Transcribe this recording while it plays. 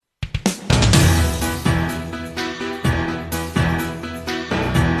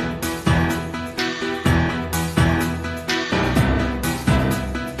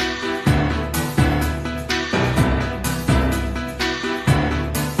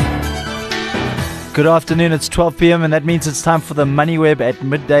Good afternoon, it's 12 p.m. and that means it's time for the MoneyWeb at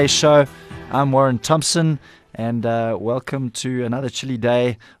Midday show. I'm Warren Thompson and welcome to another chilly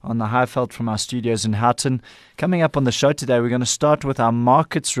day on the Highveld from our studios in Houghton. Coming up on the show today, we're going to start with our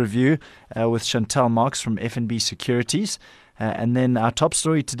markets review with Chantal Marx from FNB Securities. And then our top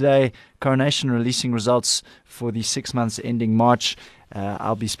story today, Coronation releasing results for the 6 months ending March.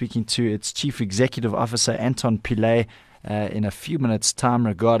 I'll be speaking to its Chief Executive Officer, Anton Pillay, in a few minutes' time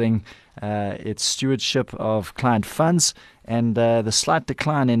regarding its stewardship of client funds and the slight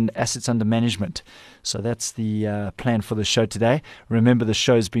decline in assets under management. So that's the plan for the show today. Remember, the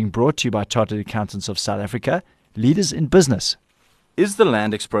show is being brought to you by Chartered Accountants of South Africa, leaders in business. Is the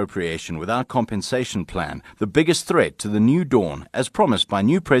land expropriation without compensation plan the biggest threat to the new dawn as promised by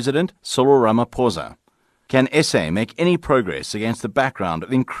new President Cyril Ramaphosa? Can SA make any progress against the background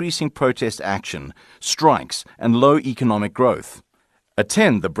of increasing protest action, strikes and low economic growth?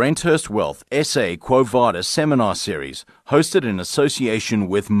 Attend the Brenthurst Wealth SA Quo Vadis seminar series hosted in association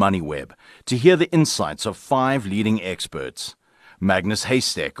with MoneyWeb to hear the insights of 5 leading experts. Magnus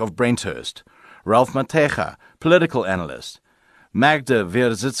Haystack of Brenthurst, Ralph Mateja, political analyst, Magda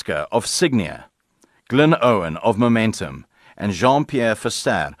Wierzicka of Signia, Glyn Owen of Momentum, and Jean-Pierre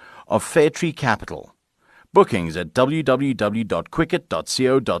Verster of Fairtree Capital. Bookings at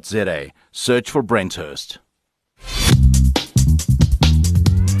www.quicket.co.za. Search for Brenthurst.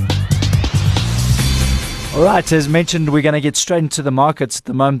 All right, as mentioned, we're going to get straight into the markets. At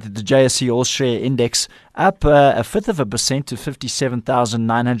the moment, the JSE All-Share Index up 0.5% to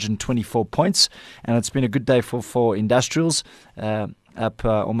 57,924 points. And it's been a good day for industrials, up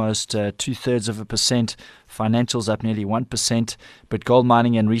almost 0.2%. Financials up nearly 1%, but gold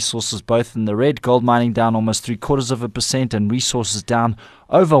mining and resources both in the red. Gold mining down almost 0.75% and resources down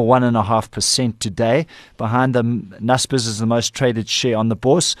over 1.5% today. Behind them, Naspers is the most traded share on the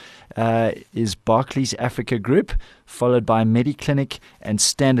bourse, is Barclays Africa Group, followed by Mediclinic and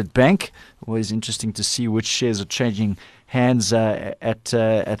Standard Bank. Always interesting to see which shares are changing hands at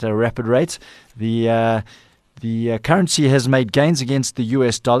a rapid rate. The currency has made gains against the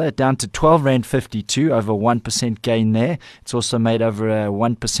US dollar, down to 12 Rand 52, over 1% gain there. It's also made over a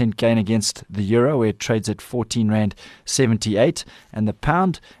 1% gain against the euro, where it trades at 14 Rand 78. And the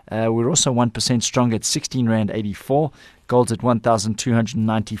pound, we're also 1% strong at 16 Rand 84. Gold's at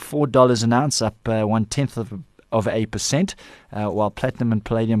 $1,294 an ounce, up 1/10 of 8%, while platinum and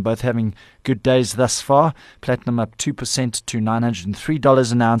palladium both having good days thus far. Platinum up 2% to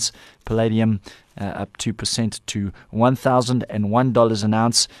 $903 an ounce. Palladium up 2% to $1,001 an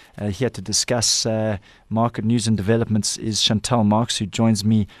ounce. Here to discuss market news and developments is Chantal Marx, who joins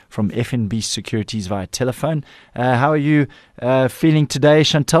me from FNB Securities via telephone. How are you feeling today,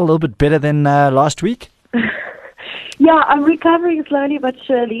 Chantal? A little bit better than last week? Yeah, I'm recovering slowly but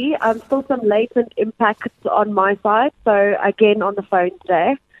surely. Still some latent impacts on my side, so again on the phone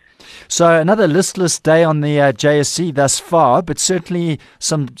today. So another listless day on the JSE thus far, but certainly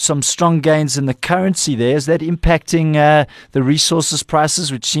some strong gains in the currency there. Is that impacting the resources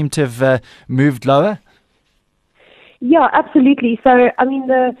prices, which seem to have moved lower? Yeah, absolutely. So, I mean,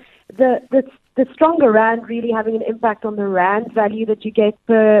 the stronger rand really having an impact on the rand value that you get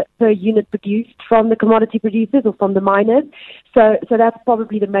per unit produced from the commodity producers or from the miners. So that's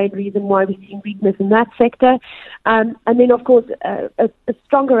probably the main reason why we're seeing weakness in that sector. And then, of course, a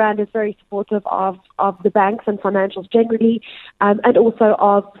stronger rand is very supportive of the banks and financials generally, and also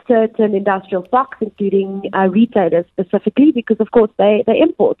of certain industrial stocks, including retailers specifically, because, of course, they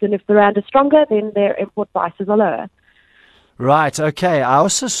import. And if the rand is stronger, then their import prices are lower. Right, okay. I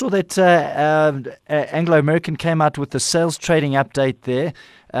also saw that Anglo American came out with the sales trading update there.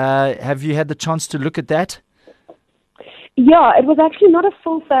 Have you had the chance to look at that? Yeah, it was actually not a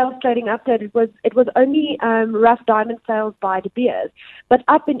full sales trading update. It was only rough diamond sales by De Beers, but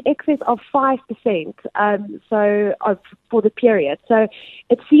up in excess of 5%. For the period. So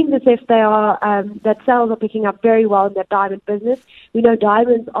it seems as if they are that sales are picking up very well in their diamond business. We know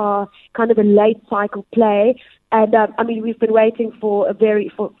diamonds are kind of a late cycle play. And I mean, we've been waiting for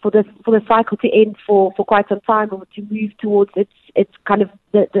the cycle to end for quite some time, or to move towards its kind of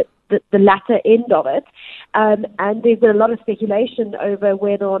the latter end of it. And there's been a lot of speculation over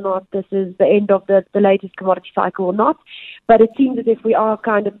whether or not this is the end of the latest commodity cycle or not. But it seems as if we are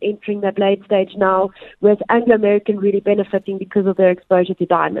kind of entering that late stage now, with Anglo American really benefiting because of their exposure to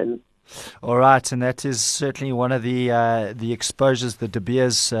diamonds. All right, and that is certainly one of the exposures, the De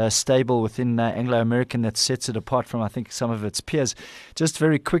Beers stable within Anglo American, that sets it apart from, I think, some of its peers. Just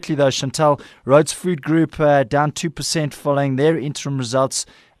very quickly though, Chantal, Rhodes Food Group down 2% following their interim results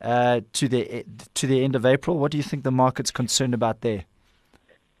to the end of April. What do you think the market's concerned about there?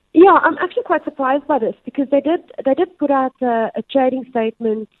 Yeah, I'm actually quite surprised by this because they did put out a trading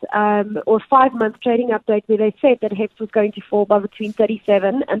statement or 5-month trading update where they said that HEPS was going to fall by between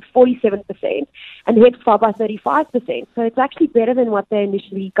 37 and 47%, and HEPS fell by 35%. So it's actually better than what they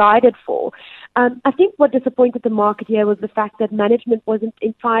initially guided for. I think what disappointed the market here was the fact that management wasn't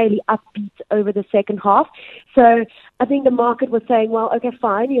entirely upbeat over the second half. So I think the market was saying, well, okay,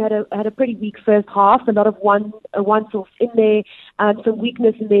 fine, you had a pretty weak first half, a lot of one-offs in there, some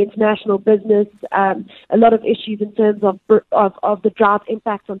weakness in the international business, a lot of issues in terms of the drought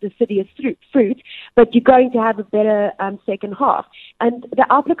impacts on deciduous fruit, but you're going to have a better second half. And the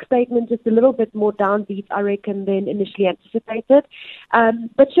outlook statement just a little bit more downbeat, I reckon, than initially anticipated.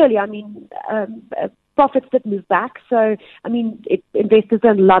 But surely, I mean, profits did move back. So, I mean, investors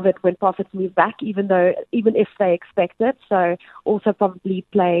don't love it when profits move back, even if they expect it. So, also probably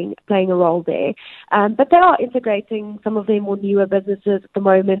playing a role there. But they are integrating some of their more newer businesses at the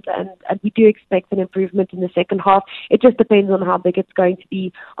moment, and we do expect an improvement in the second half. It just depends on how big it's going to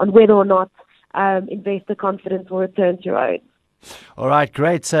be, on whether or not investor confidence will return to roads. All right,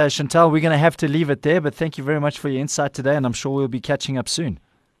 great. Chantal, we're going to have to leave it there, but thank you very much for your insight today, and I'm sure we'll be catching up soon.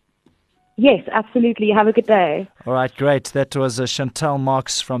 Yes, absolutely. Have a good day. All right, great. That was Chantal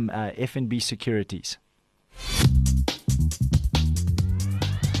Marx from FNB Securities.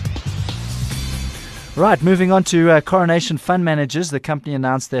 Right, moving on to Coronation Fund Managers. The company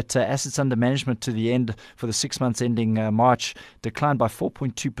announced that assets under management to the end for the 6 months ending March declined by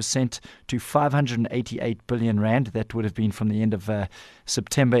 4.2% to 588 billion rand. That would have been from the end of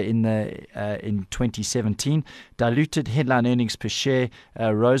September in 2017. Diluted headline earnings per share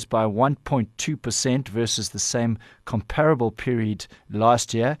rose by 1.2% versus the same comparable period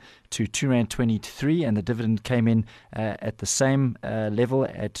last year to R2.23, and the dividend came in at the same level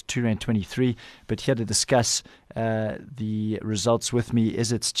at R2.23. But here to discuss the results with me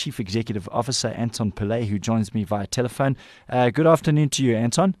is its Chief Executive Officer, Anton Pillay, who joins me via telephone. Good afternoon to you,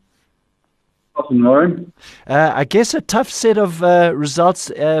 Anton. Awesome, Lauren. I guess a tough set of results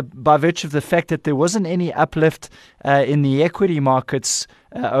by virtue of the fact that there wasn't any uplift in the equity markets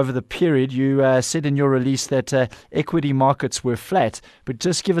over the period. You said in your release that equity markets were flat, but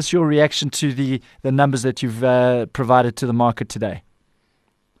just give us your reaction to the numbers that you've provided to the market today.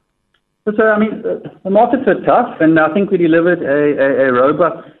 So, I mean, the markets are tough, and I think we delivered a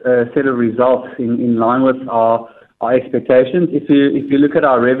robust set of results in line with our expectations. If you look at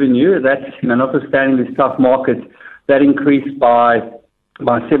our revenue, that's, notwithstanding this tough market, that increased by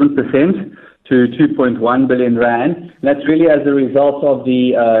 7% to 2.1 billion rand. And that's really as a result of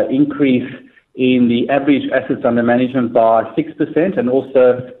the increase in the average assets under management by 6%, and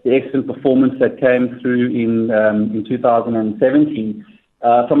also the excellent performance that came through in 2017.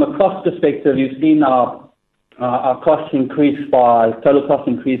 From a cost perspective, you've seen our costs total costs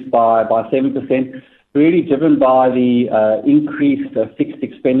increased by 7%. Really driven by the increased fixed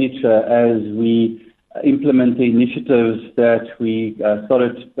expenditure as we implement the initiatives that we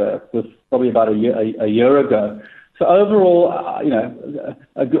started with probably about a year ago. So overall,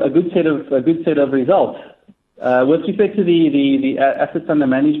 a good set of results. With respect to the assets under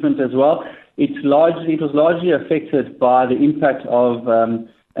management as well, it was largely affected by the impact of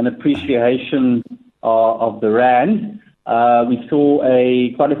an appreciation of the rand. We saw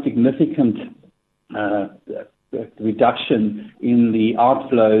quite a significant reduction in the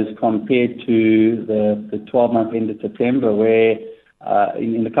outflows compared to the 12-month end of September, where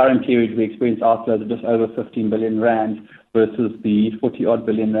in the current period we experienced outflows of just over 15 billion rand versus the 40-odd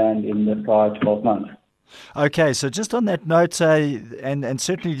billion rand in the prior 12 months. Okay, so just on that note, and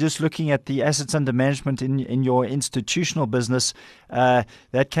certainly just looking at the assets under management in your institutional business,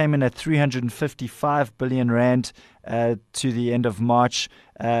 that came in at 355 billion rand to the end of March.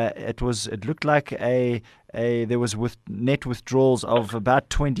 It looked like there was net withdrawals of about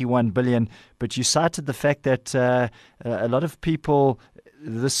 21 billion, but you cited the fact that a lot of people,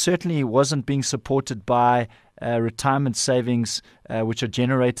 this certainly wasn't being supported by retirement savings, which are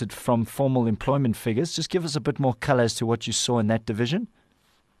generated from formal employment figures. Just give us a bit more color as to what you saw in that division.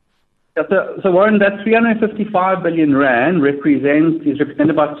 Yeah, so Warren, that 355 billion rand is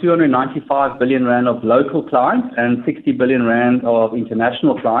represented by 295 billion rand of local clients and 60 billion rand of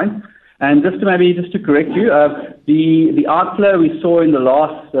international clients. And just to correct you, the outflow we saw in the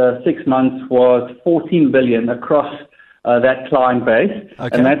last 6 months was 14 billion across that client base,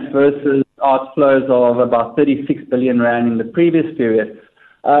 okay. And that's versus outflows of about 36 billion rand in the previous period.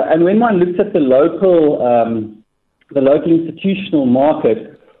 And when one looks at the local institutional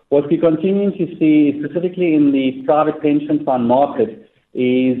market, what we're continuing to see, specifically in the private pension fund market,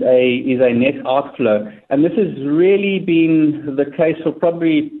 is a net outflow. And this has really been the case for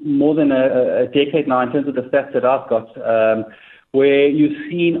probably more than a decade now in terms of the stats that I've got, where you've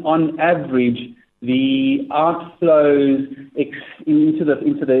seen on average the outflows into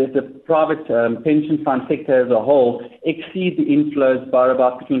the private pension fund sector as a whole exceed the inflows by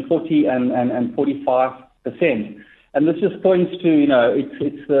about between 40 and 45%. And this just points to,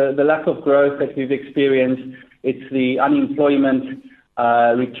 it's the lack of growth that we've experienced. It's the unemployment,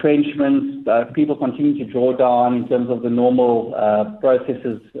 retrenchments, people continue to draw down in terms of the normal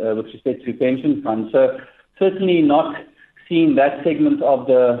processes with respect to pension funds. So certainly not seeing that segment of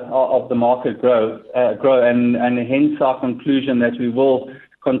the market grow, and hence our conclusion that we will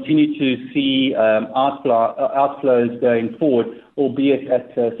continue to see outflows going forward, albeit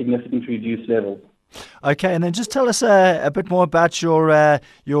at a significantly reduced levels. Okay, and then just tell us a bit more about your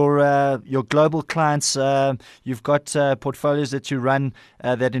global clients. You've got portfolios that you run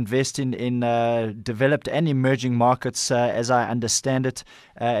that invest in developed and emerging markets, as I understand it.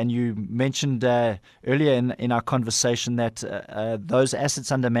 And you mentioned earlier in our conversation that those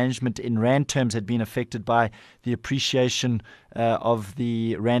assets under management in rand terms had been affected by the appreciation of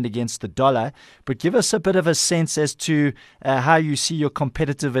the rand against the dollar. But give us a bit of a sense as to how you see your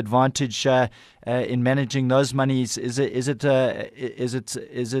competitive advantage in managing those monies. Are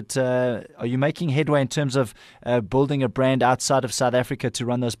you making headway in terms of building a brand outside of South Africa to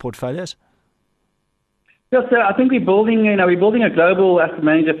run those portfolios? Yes, sir. I think we're building a global asset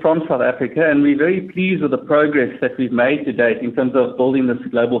manager from South Africa, and we're very pleased with the progress that we've made to date in terms of building this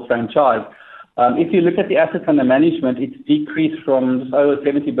global franchise. If you look at the assets under management, it's decreased from just over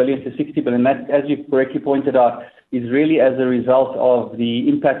 70 billion to 60 billion. That, as you correctly pointed out, is really as a result of the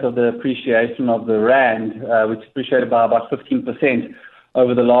impact of the appreciation of the rand, which appreciated by about 15%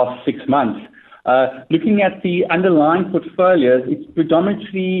 over the last 6 months. Looking at the underlying portfolios, it's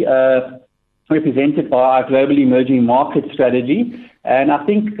predominantly represented by our global emerging market strategy. And I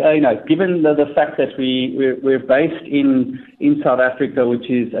think, given the fact that we're based in South Africa, which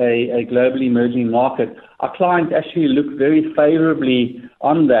is a global emerging market, our clients actually look very favorably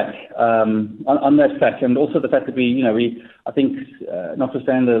on that fact, and also the fact that I think,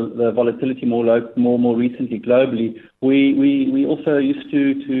 notwithstanding the volatility more recently globally, we also used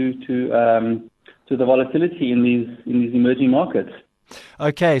to the volatility in these emerging markets.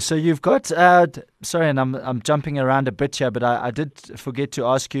 Okay, so you've got, sorry, and I'm jumping around a bit here, but I did forget to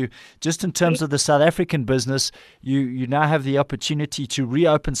ask you, just in terms of the South African business, you now have the opportunity to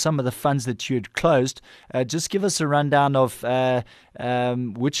reopen some of the funds that you had closed. Just give us a rundown of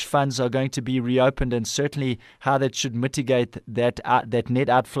which funds are going to be reopened, and certainly how that should mitigate that net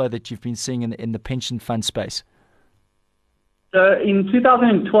outflow that you've been seeing in the pension fund space. So in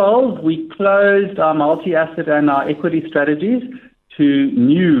 2012, we closed our multi-asset and our equity strategies to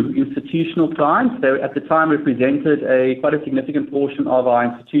new institutional clients. They at the time represented quite a significant portion of our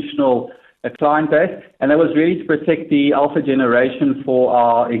institutional client base, and that was really to protect the alpha generation for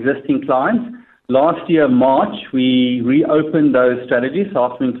our existing clients. Last year, March, we reopened those strategies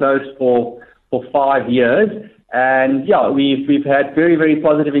after being closed for 5 years, and we've had very, very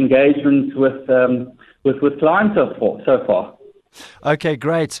positive engagement with clients so far. Okay,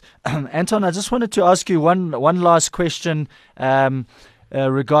 great. Anton, I just wanted to ask you one last question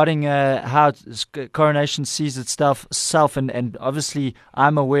regarding how Coronation sees itself, and obviously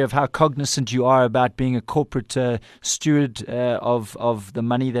I'm aware of how cognizant you are about being a corporate steward of the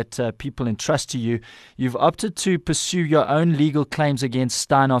money that people entrust to you. You've opted to pursue your own legal claims against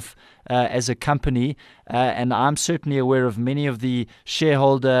Steinhoff as a company, and I'm certainly aware of many of the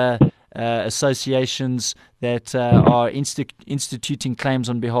shareholder associations that are instituting claims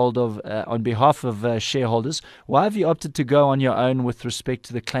on behalf of shareholders. Why have you opted to go on your own with respect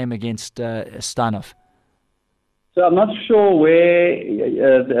to the claim against Steinhoff? So I'm not sure where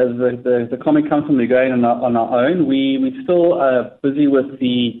the comment comes from. We're going on our own. We're still busy with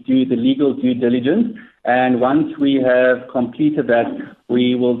the legal due diligence, and once we have completed that,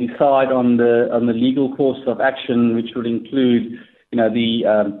 we will decide on the legal course of action, which would include,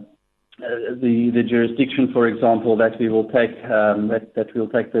 the jurisdiction, for example, that we will take that we'll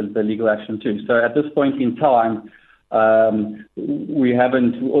take the legal action to. So at this point in time, we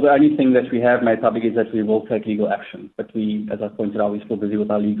haven't, or the only thing that we have made public is that we will take legal action. But as I pointed out, we're still busy with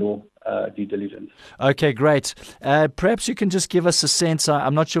our legal due diligence. Okay, great. Perhaps you can just give us a sense.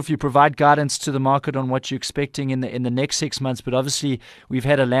 I'm not sure if you provide guidance to the market on what you're expecting in the next 6 months, but obviously we've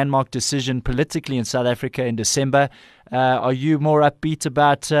had a landmark decision politically in South Africa in December. Are you more upbeat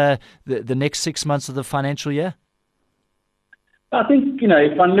about the next 6 months of the financial year? I think,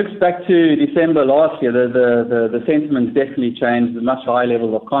 if one looks back to December last year, the sentiment's definitely changed. There's much higher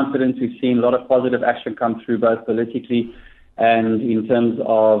level of confidence. We've seen a lot of positive action come through, both politically and in terms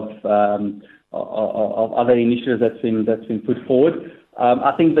of other initiatives that's been put forward.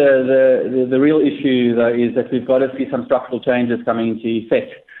 I think the real issue, though, is that we've got to see some structural changes coming into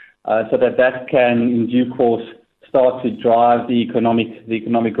effect, so that can, in due course, start to drive the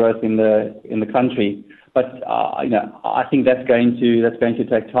economic growth in the country. But I think that's going to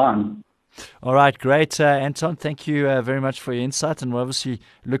take time. All right, great, Anton. Thank you very much for your insight, and we obviously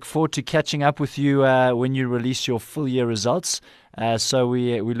look forward to catching up with you when you release your full year results. So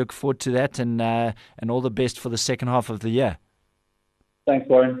we look forward to that, and all the best for the second half of the year. Thanks,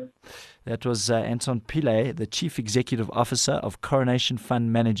 Warren. That was Anton Pillay, the Chief Executive Officer of Coronation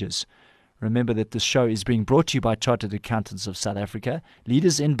Fund Managers. Remember that this show is being brought to you by Chartered Accountants of South Africa,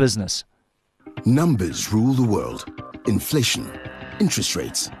 leaders in business. Numbers rule the world. Inflation, interest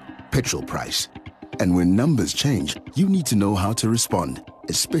rates, petrol price. And when numbers change, you need to know how to respond,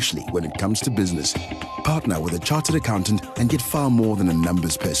 especially when it comes to business. Partner with a chartered accountant and get far more than a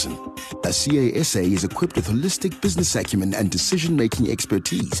numbers person. A CASA is equipped with holistic business acumen and decision-making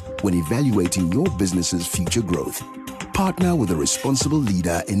expertise when evaluating your business's future growth. Partner with a responsible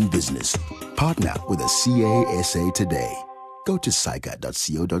leader in business. Partner with a CASA today. Go to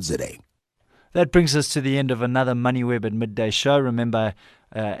saica.co.za. That brings us to the end of another MoneyWeb at Midday show. Remember,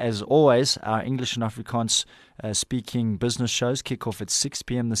 as always, our English and Afrikaans speaking business shows kick off at 6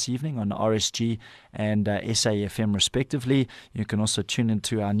 p.m. this evening on RSG and SAFM respectively. You can also tune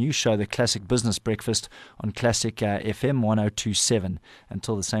into our new show, The Classic Business Breakfast, on Classic FM 1027.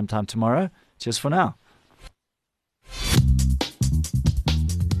 Until the same time tomorrow, cheers for now.